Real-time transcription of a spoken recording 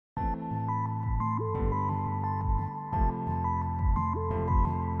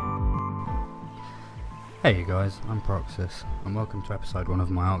Hey you guys, I'm Peroxiss, and welcome to episode 1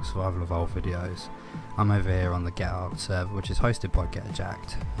 of my Ark Survival Evolved videos. I'm over here on the Get Ark server, which is hosted by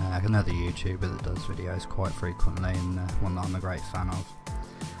Jacked, another YouTuber that does videos quite frequently, and one that I'm a great fan of.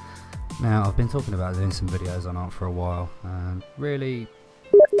 Now, I've been talking about doing some videos on Ark for a while, and really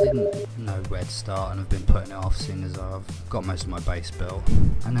didn't know where to start, and I've been putting it off seeing as I've got most of my base built.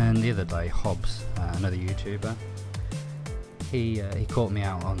 And then the other day, Hobbs, another YouTuber, he caught me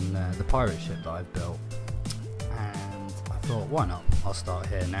out on the pirate ship that I've built. And I thought, why not? I'll start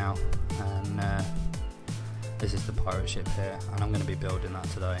here now, and this is the pirate ship here, and I'm going to be building that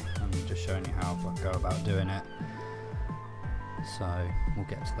today. I'm just showing you how I go about doing it, so we'll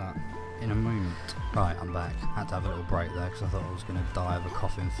get to that in a moment. Right, I'm back. Had to have a little break there because I thought I was going to die of a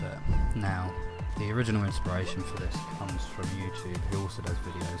coughing fit. Now, the original inspiration for this comes from YouTube, who also does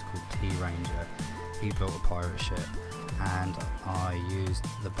videos called T-Ranger. He built a pirate ship, and I used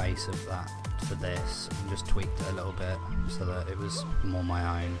the base of that for this and just tweaked it a little bit so that it was more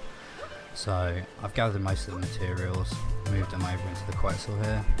my own. So I've gathered most of the materials, moved them over into the Quetzal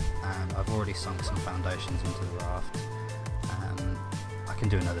here, and I've already sunk some foundations into the raft. I can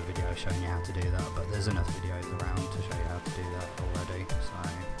do another video showing you how to do that, but there's enough videos around to show you how to do that already, so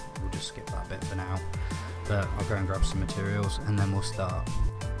we'll just skip that bit for now. But I'll go and grab some materials and then we'll start.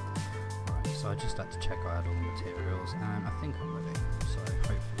 Right, so I just had to check I had all the materials, and I think I'm ready, so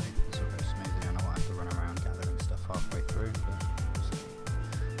hopefully this will go smoothly. I know I have to run around gathering stuff halfway through, but we'll see.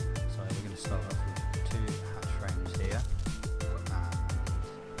 So we're going to start off with 2 hatch frames here, and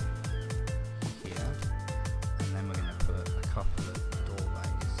here, and then we're going to put a couple of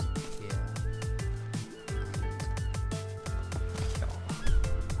doorways here,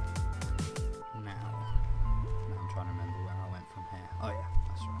 and now I'm trying to remember where I went from here. Oh yeah,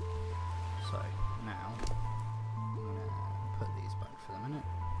 that's right. So now I'm going to put these back for the minute.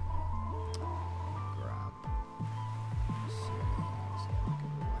 Grab some of these. There we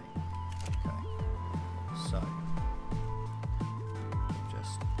go. Okay. So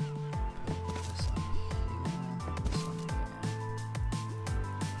just put this on here, this on here,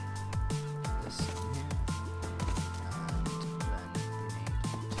 this on here, and then we need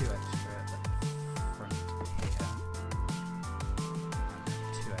 2 extra at the front here, and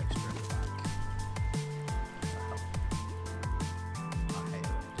 2 extra at the back. I hate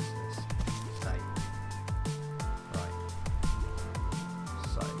it when it does this. Stay. Right.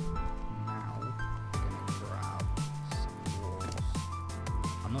 So now we're going to grab some walls.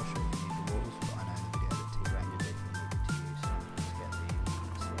 I'm not sure if you need the walls, but I know in the video that T-Ranger did, you needed to use some to get the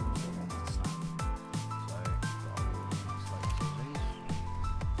slopes that wanted to snap. So got our walls and our slopes of these,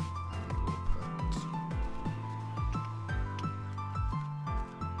 and we'll put on there. And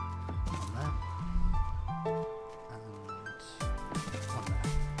on there. This one. This one.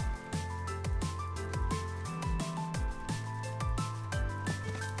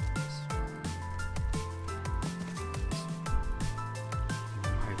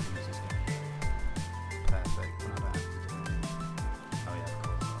 I'm hoping this is going to go perfect and I don't have to do anything. Oh yeah, of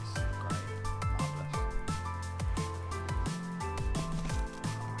course, that's great. Marvellous.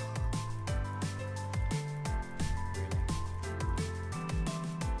 Really?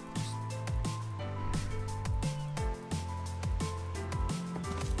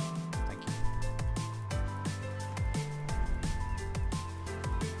 Thank you.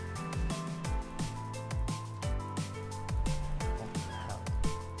 What the hell?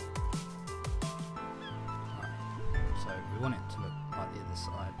 Right. So we want it to look like the other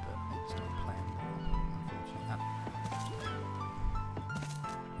side, but it's not playing ball, unfortunately.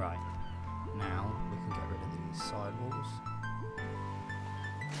 Right. Now we can get rid of these side walls.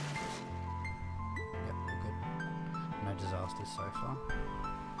 Yep, all good. No disasters so far.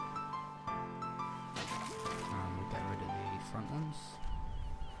 And we'll get rid of the front ones.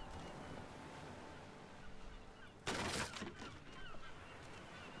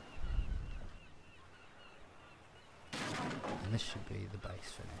 And this should be the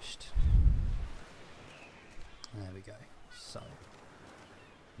base finished. There we go. So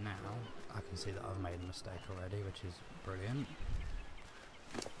now I can see that I've made a mistake already, which is brilliant.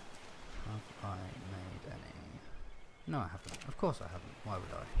 Have I made any? No, I haven't. Of course I haven't. Why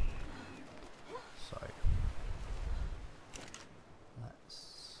would I? So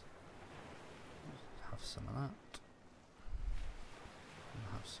let's have some of that. And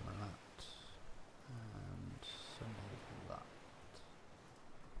have some of that. And some of that.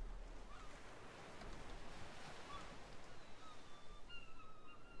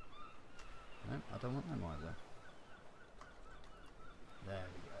 No, I don't want them either. There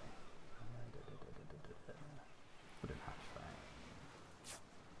we go. Wooden hatch frame.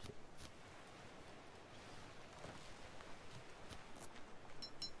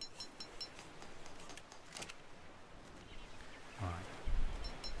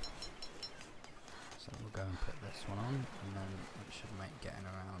 this one on, and then it should make getting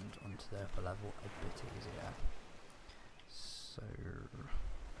around onto the upper level a bit easier. So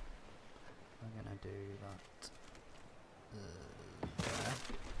we're gonna do that there.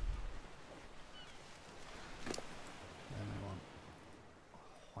 Then we want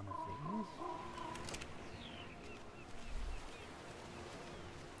one of these.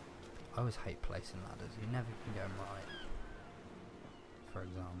 I always hate placing ladders, you never can get them right. For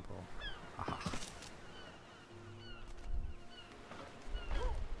example, aha.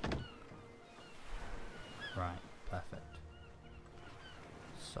 Right, perfect.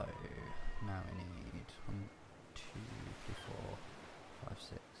 So now we need 1, 2, 3, 4, 5,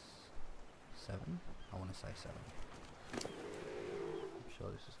 6, 7. I want to say 7. I'm sure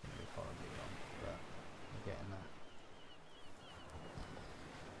this is going to be horribly wrong, but we're getting there.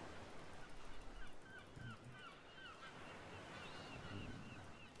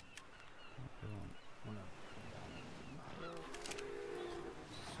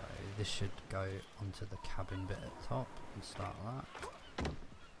 So this should go onto the cabin bit at the top and start that.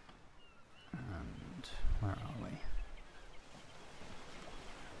 And where are we?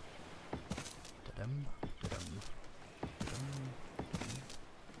 Da-dum, da-dum, da-dum, da-dum.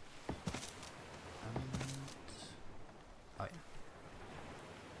 And oh yeah,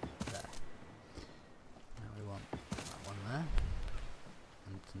 there. Now we want that one there.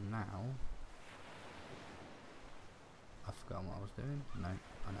 And now I've forgotten what I was doing. No,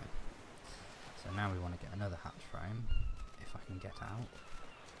 I know. So now we want to get another hatch frame, if I can get out.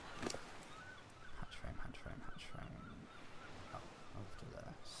 Hatch frame, hatch frame, hatch frame. Oh, over to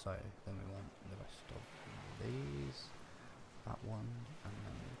there. So then we want the rest of these. That one, and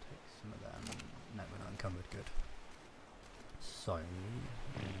then we'll take some of them. No, we're not encumbered, good. So,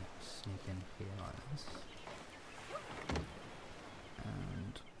 we're going to sneak in here like this.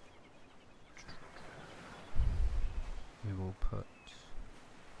 And we will put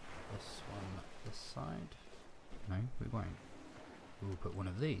this one this side. No, we won't. We will put one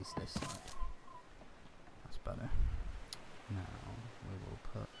of these this side. That's better. Now we will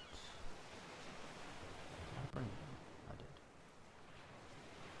put. Did I bring them? I did.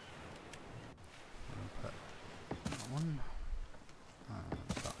 We'll put that one, and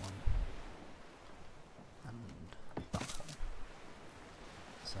that one, and that one.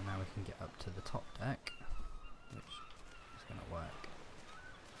 So now we can get up to the top deck, which is going to work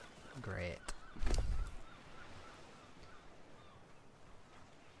great.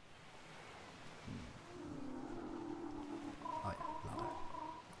 Oh yeah, ladder.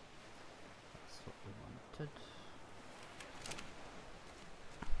 That's what we wanted.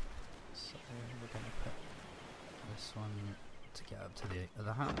 So we're going to put this one to get up to the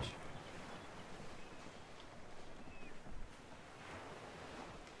other hatch.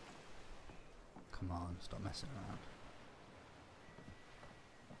 Come on, stop messing around.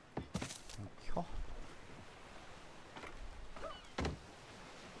 Thank you.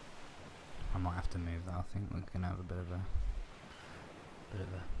 I might have to move that. I think we're going to have a bit of a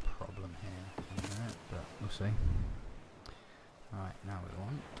problem here in a minute, but we'll see. Right, now we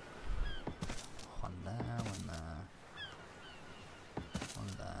want one there, one there,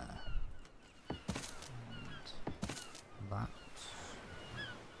 one there, and that.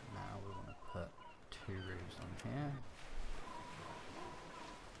 Now we want to put 2 roofs on here.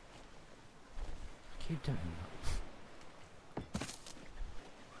 I keep doing that.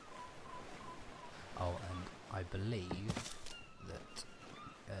 Oh, and I believe that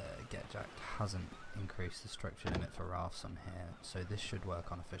GetJacked hasn't increased the structure limit for rafts on here, so this should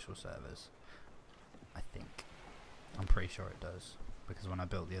work on official servers. I think. I'm pretty sure it does, because when I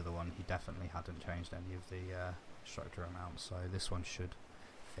built the other one he definitely hadn't changed any of the structure amounts, so this one should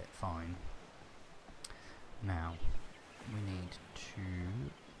fit fine. Now we need to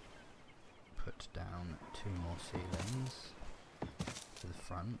put down 2 more ceilings to the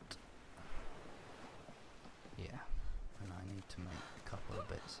front. Yeah, and I need to make a couple of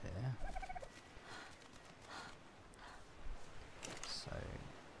bits here. So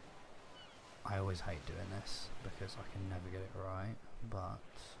I always hate doing this because I can never get it right, but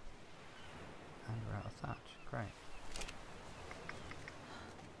and we're out of thatch, great.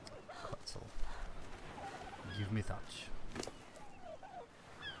 Quetzal, give me thatch.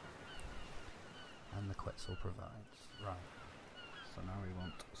 And the Quetzal provides. Right, so now we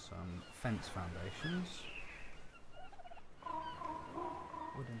want some fence foundations.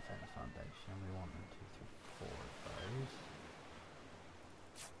 Wooden fence foundation, we want 1, 2, 3, 4 of those.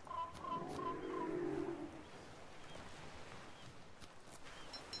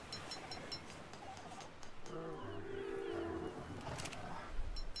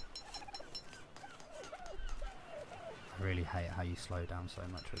 really hate how you slow down so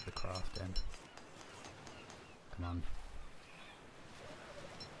much with the crafting. Come on.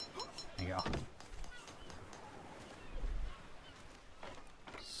 There you go.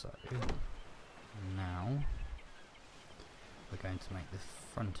 So, now we're going to make the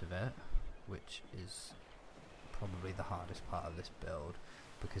front of it, which is probably the hardest part of this build,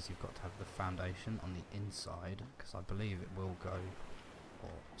 because you've got to have the foundation on the inside, because I believe it will go,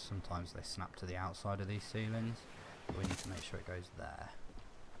 or sometimes they snap to the outside of these ceilings, but we need to make sure it goes there,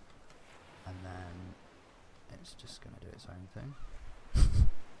 and then it's just going to do its own thing.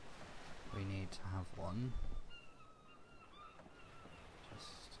 We need to have one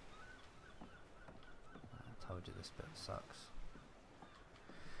just, I told you this bit sucks.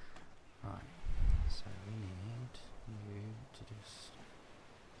 Right, so we need you to just,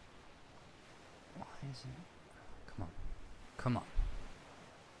 why is it, come on, come on,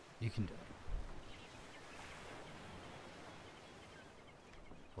 you can do it.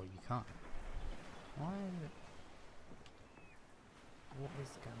 Well, you can't. Why is it, what is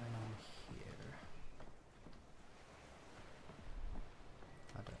going on here?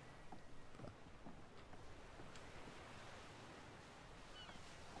 I don't, but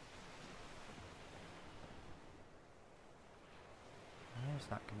where is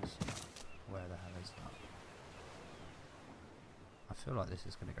that going to snap? Where the hell is that? I feel like this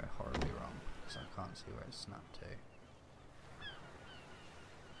is going to go horribly wrong, because I can't see where it's snapped to.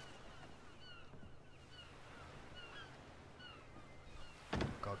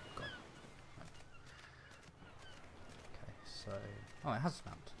 God. Okay, so, oh, it has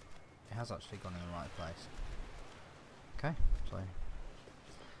snapped. It has actually gone in the right place. Okay, so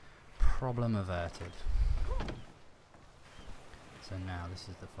problem averted. So now this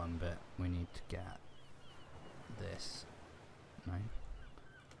is the fun bit. We need to get this,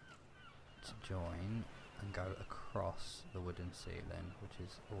 to join and go across the wooden ceiling, which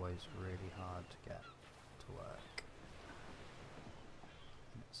is always really hard to get to work.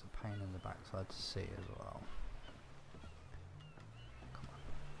 And it's a pain in the backside to see as well. Come on.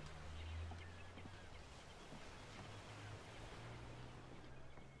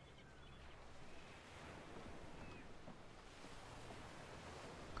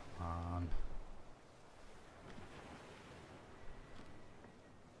 Come on.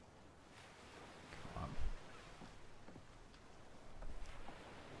 Come on.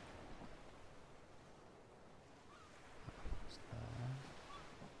 What's there?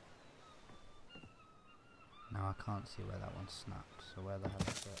 Now I can't see where that one snapped, so where the hell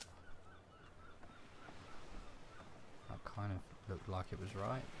is it? That kind of looked like it was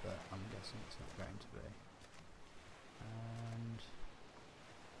right, but I'm guessing it's not going to be. And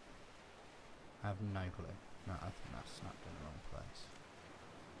I have no clue. No, I think that's snapped in the wrong place.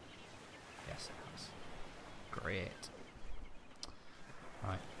 Yes, it has. Great.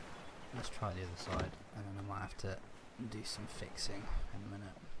 Right, let's try the other side, and then I might have to do some fixing in a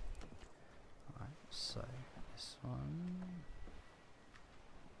minute. Alright, so this one.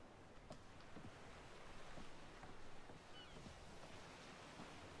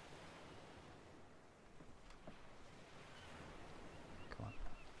 Come on.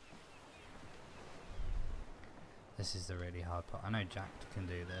 This is the really hard part. I know Jack can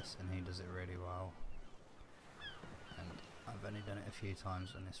do this, and he does it really well. And I've only done it a few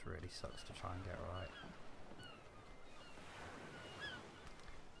times, and this really sucks to try and get right.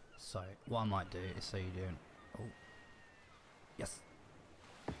 So, what I might do is so you don't... Oh. Yes!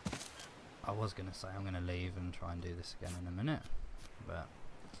 I was going to say I'm going to leave and try and do this again in a minute. But...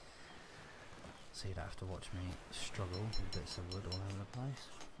 so you'd have to watch me struggle with bits of wood all over the place.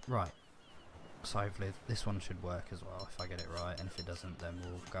 Right. So hopefully this one should work as well if I get it right. And if it doesn't, then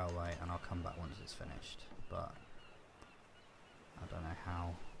we'll go away and I'll come back once it's finished. But... I don't know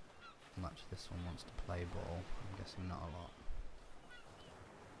how much this one wants to play ball. I'm guessing not a lot.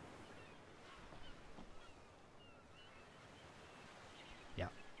 Yeah,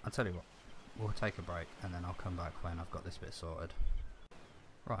 I'll tell you what, we'll take a break and then I'll come back when I've got this bit sorted.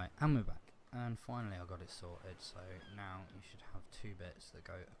 Right, and we're back, and finally I got it sorted. So now you should have two bits that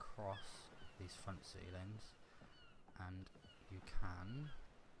go across these front ceilings, and you can,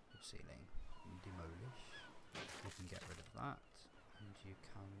 ceiling, demolish, you can get rid of that, and you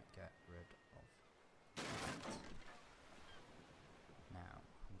can get rid of that. Now,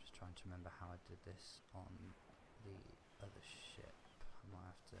 I'm just trying to remember how I did this on the other ship. I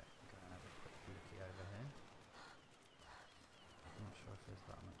might have to go and have a quick looky over here. I'm not sure if there's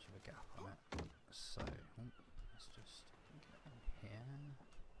that much of a gap on it. So, let's just get in here.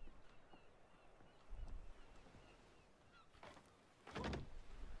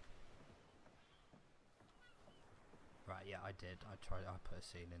 Right, I did. I put a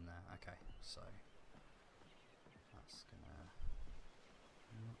seal in there. Okay, so that's gonna.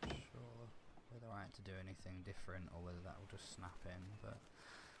 I'm not sure whether I had to do anything different or whether that will just snap in, but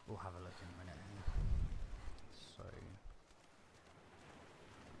we'll have a look in a minute here. So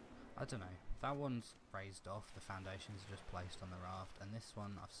I don't know. That one's raised off. The foundations are just placed on the raft, and this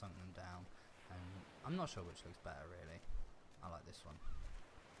one I've sunk them down. And I'm not sure which looks better really. I like this one,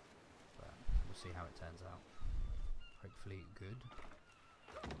 but we'll see how it turns out. Hopefully good.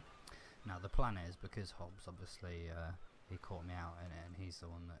 Now the plan is, because Hobbs obviously he caught me out in it, and he's the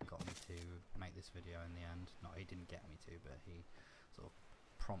one that got me to make this video in the end. No, he didn't get me to, but he sort of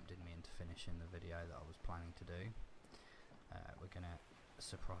prompted me into finishing the video that I was planning to do. We're gonna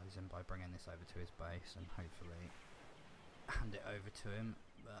surprise him by bringing this over to his base and hopefully hand it over to him,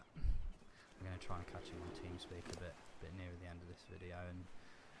 but I'm going to try and catch him on TeamSpeak a bit nearer the end of this video and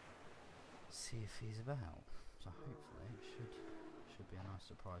see if he's about. So hopefully it should be a nice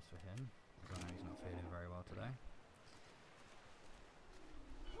surprise for him, as I know he's not feeling very well today.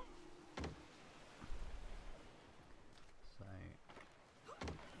 So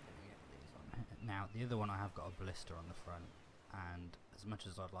let me get these on here. Now the other one, I have got a blister on the front, and as much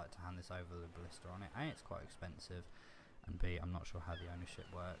as I'd like to hand this over with a blister on it, A, it's quite expensive, and B, I'm not sure how the ownership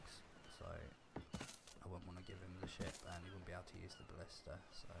works, so I wouldn't want to give him the ship and he wouldn't be able to use the blister,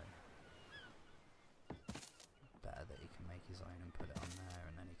 so better that he can make his own and put it on there,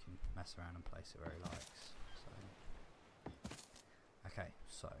 and then he can mess around and place it where he likes. So okay,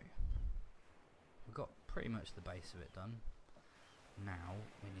 so we've got pretty much the base of it done. Now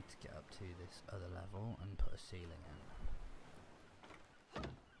we need to get up to this other level and put a ceiling in.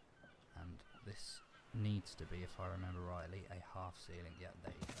 And this needs to be, if I remember rightly, a half ceiling. Yeah,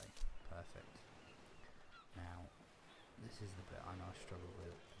 there you go. Perfect. Now, this is the bit I know I struggle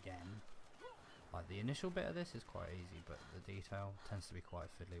with again. Like, the initial bit of this is quite easy, but the detail tends to be quite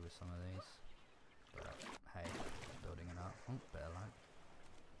fiddly with some of these. But hey, building it up. Oh, bit of lag.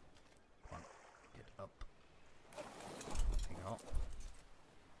 Come on, get up. There you go.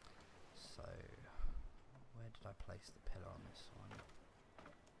 So, where did I place the pillar on this one?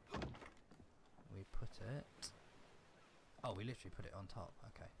 We put it. Oh, we literally put it on top.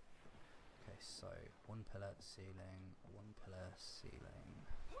 Okay. Okay, so one pillar ceiling, one pillar ceiling.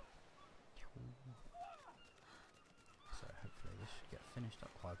 So hopefully this should get finished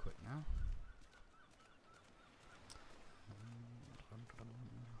up quite quick now.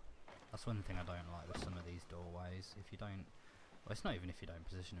 That's one thing I don't like with some of these doorways. If you don't, well, it's not even if you don't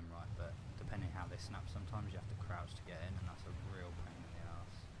position them right, but depending how they snap, sometimes you have to crouch to get in, and that's a real pain in the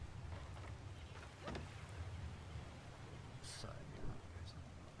ass. So, okay.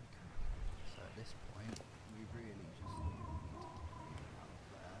 So at this point, we really just need to get out of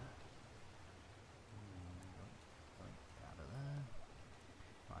there. Out of there.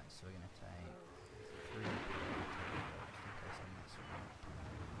 Right, so we're going to take 3 just in case I mess around.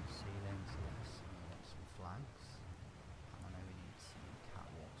 Ceilings, yes, and we want some flags. And I know we need some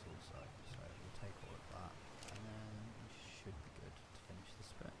catwalks also, so we'll take all of that, and then we should be good to finish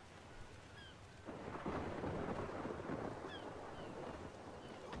this bit.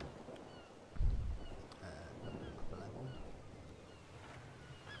 Upper level.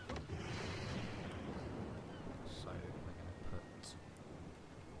 So we're going to put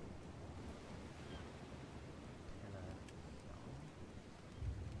pillar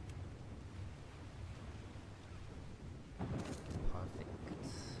perfect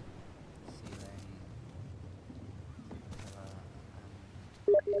ceiling, pillar, and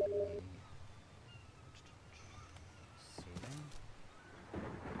ceiling.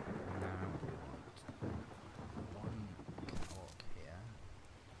 Now we want one catwalk here.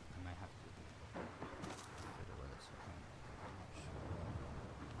 I may have to fiddle with this, I'm not sure.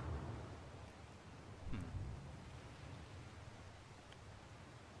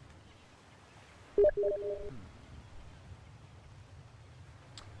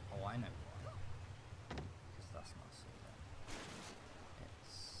 Oh, I know why. Because that's not ceiling.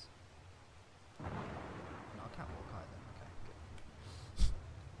 It's not a catwalk either. Okay, good.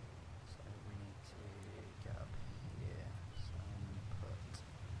 So we need to get up here. So I'm going to put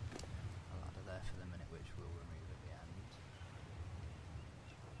a ladder there for the minute, which we'll remove at the end.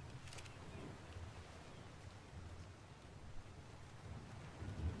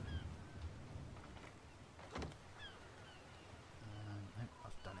 Nope,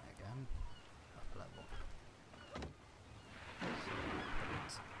 I've done it again.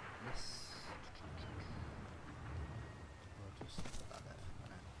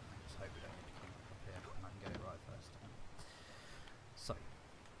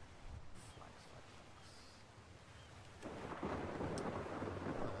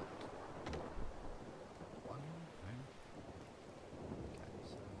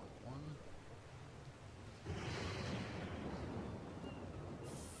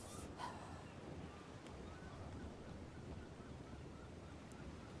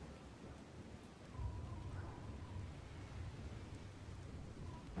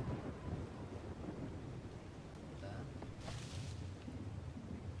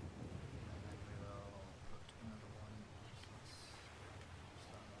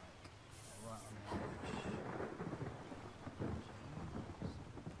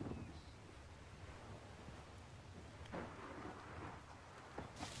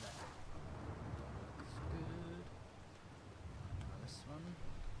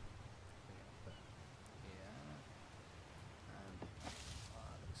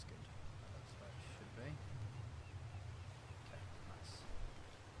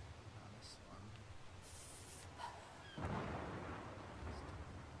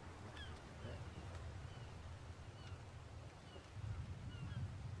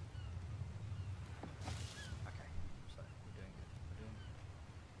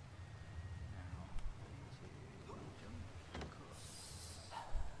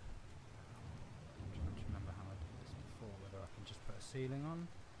 ceiling on.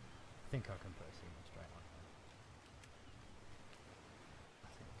 I think I can put a ceiling straight on here. I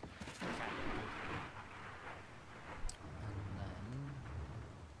think. And then...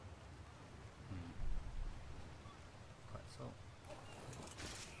 quite salt.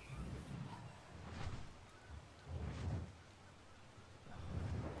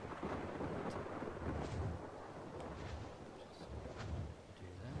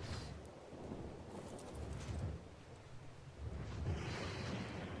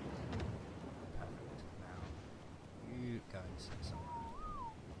 Go and sit somewhere.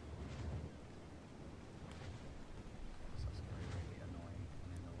 So that's going to be really annoying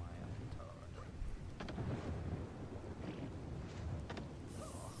and in the way, I can tell already.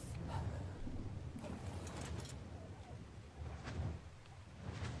 Oh,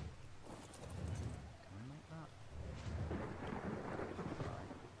 can we make that?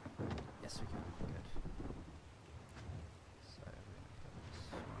 Right. Yes we can, good. So we're going to put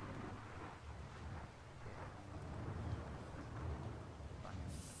this one here.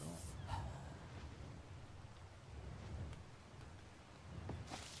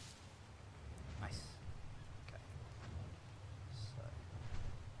 Nice. Okay. So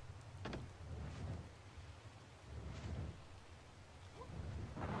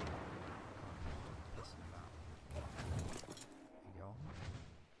pissing about. There you go.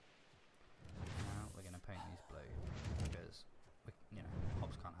 Now we're gonna paint these blue because we,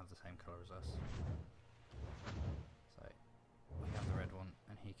 Hobbs can't have the same colour as us. So we have the red one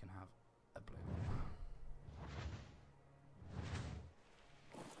and he can have a blue one.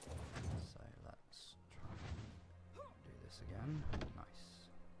 So let's try and do this again. Nice.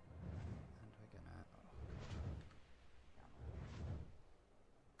 And we're gonna... oh,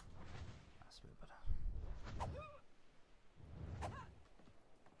 that's a bit better.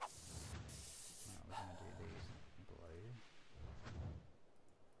 Now we're gonna do these blue.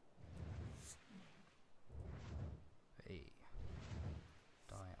 Hey.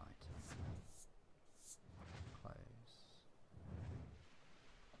 Dye item. Close.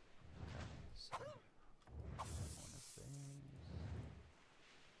 Okay, so one of these.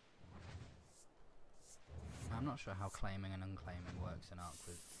 I'm not sure how claiming and unclaiming works in Ark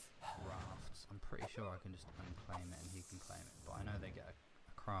with rafts. I'm pretty sure I can just unclaim it and he can claim it, but I know they get a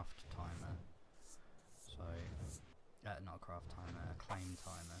craft timer. So, not a craft timer, a claim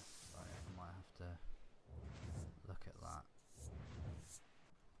timer. So I might have to look at that.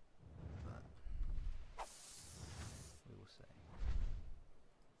 But we will see.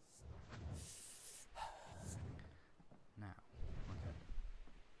 Now, okay.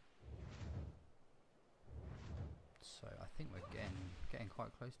 So I think we're getting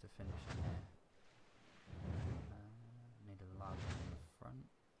quite close to finishing here. Need a ladder in the front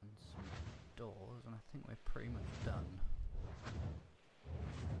and some doors, and I think we're pretty much done.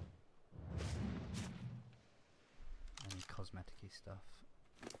 Any cosmetic-y stuff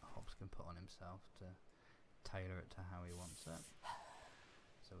Hobbs can put on himself to tailor it to how he wants it.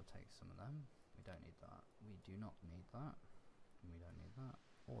 So we'll take some of them. We don't need that. We do not need that. And we don't need that.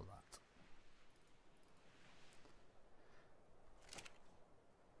 Or that.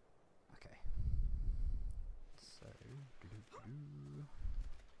 Okay. So...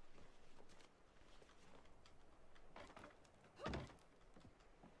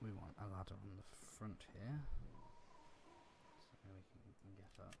 we want a ladder on the front here. So we can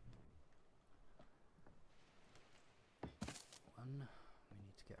get up. One. We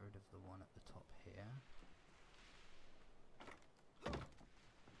need to get rid of the one at the top here.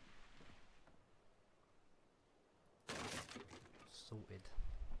 Sorted.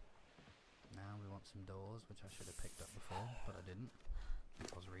 Now we want some doors, which I should have picked up before, but I didn't,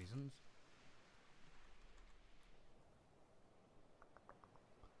 because reasons.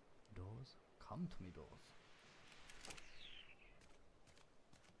 Doors? Come to me, doors.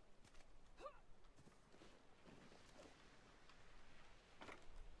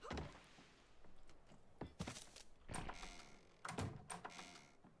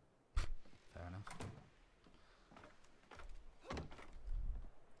 Fair enough.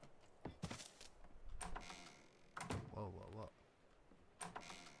 Whoa, whoa, whoa.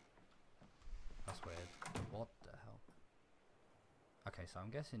 That's weird. What the hell? Okay, so I'm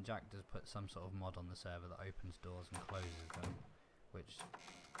guessing Jack does put some sort of mod on the server that opens doors and closes them, which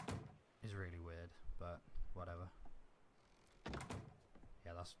is really weird, but whatever.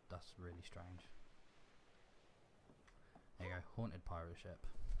 Yeah, that's really strange. There you go, haunted pirate ship.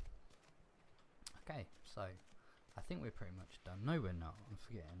 Okay, so I think we're pretty much done. No, we're not. I'm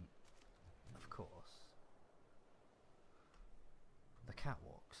forgetting, of course, the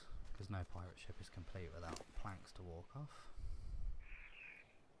catwalks, because no pirate ship is complete without planks to walk off.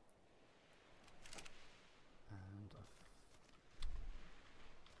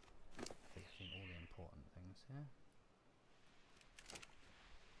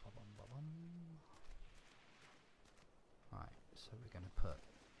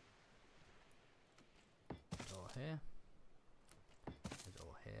 here. A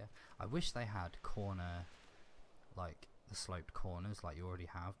door here. I wish they had corner, like the sloped corners like you already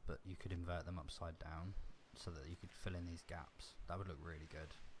have, but you could invert them upside down so that you could fill in these gaps. That would look really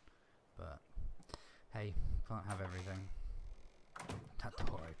good. But hey, can't have everything. That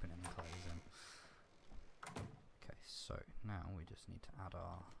door opening and closing. Okay, so now we just need to add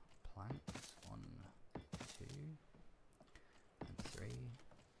our planks. 1, 2, and 3,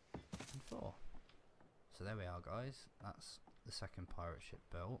 and 4. So there we are, guys. That's the second pirate ship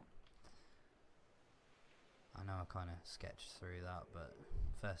built. I know I kind of sketched through that, but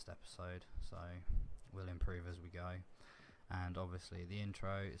first episode, so we'll improve as we go. And obviously the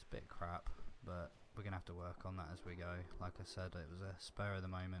intro is a bit crap, but we're going to have to work on that as we go. Like I said, it was a spur of the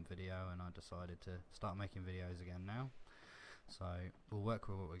moment video and I decided to start making videos again now. So we'll work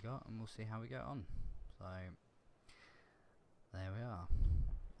with what we got and we'll see how we get on. So there we are.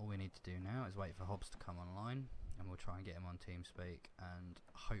 All we need to do now is wait for Hobbs to come online and we'll try and get him on TeamSpeak and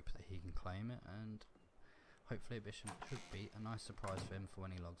hope that he can claim it, and hopefully it should be a nice surprise for him for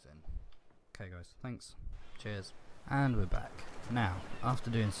when he logs in. Okay guys, thanks. Cheers. And we're back. Now, after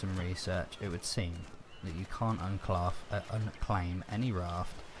doing some research, it would seem that you can't unclaim any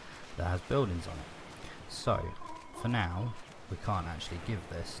raft that has buildings on it. So, for now, we can't actually give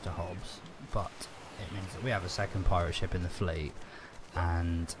this to Hobbs, but it means that we have a second pirate ship in the fleet,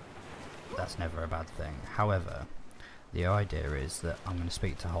 and that's never a bad thing. However, the idea is that I'm going to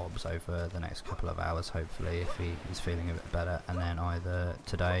speak to Hobbs over the next couple of hours, hopefully, if he is feeling a bit better, and then either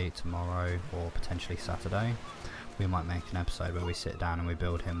today, tomorrow, or potentially Saturday, we might make an episode where we sit down and we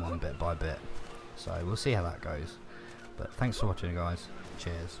build him one bit by bit. So we'll see how that goes. But thanks for watching, guys.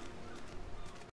 Cheers.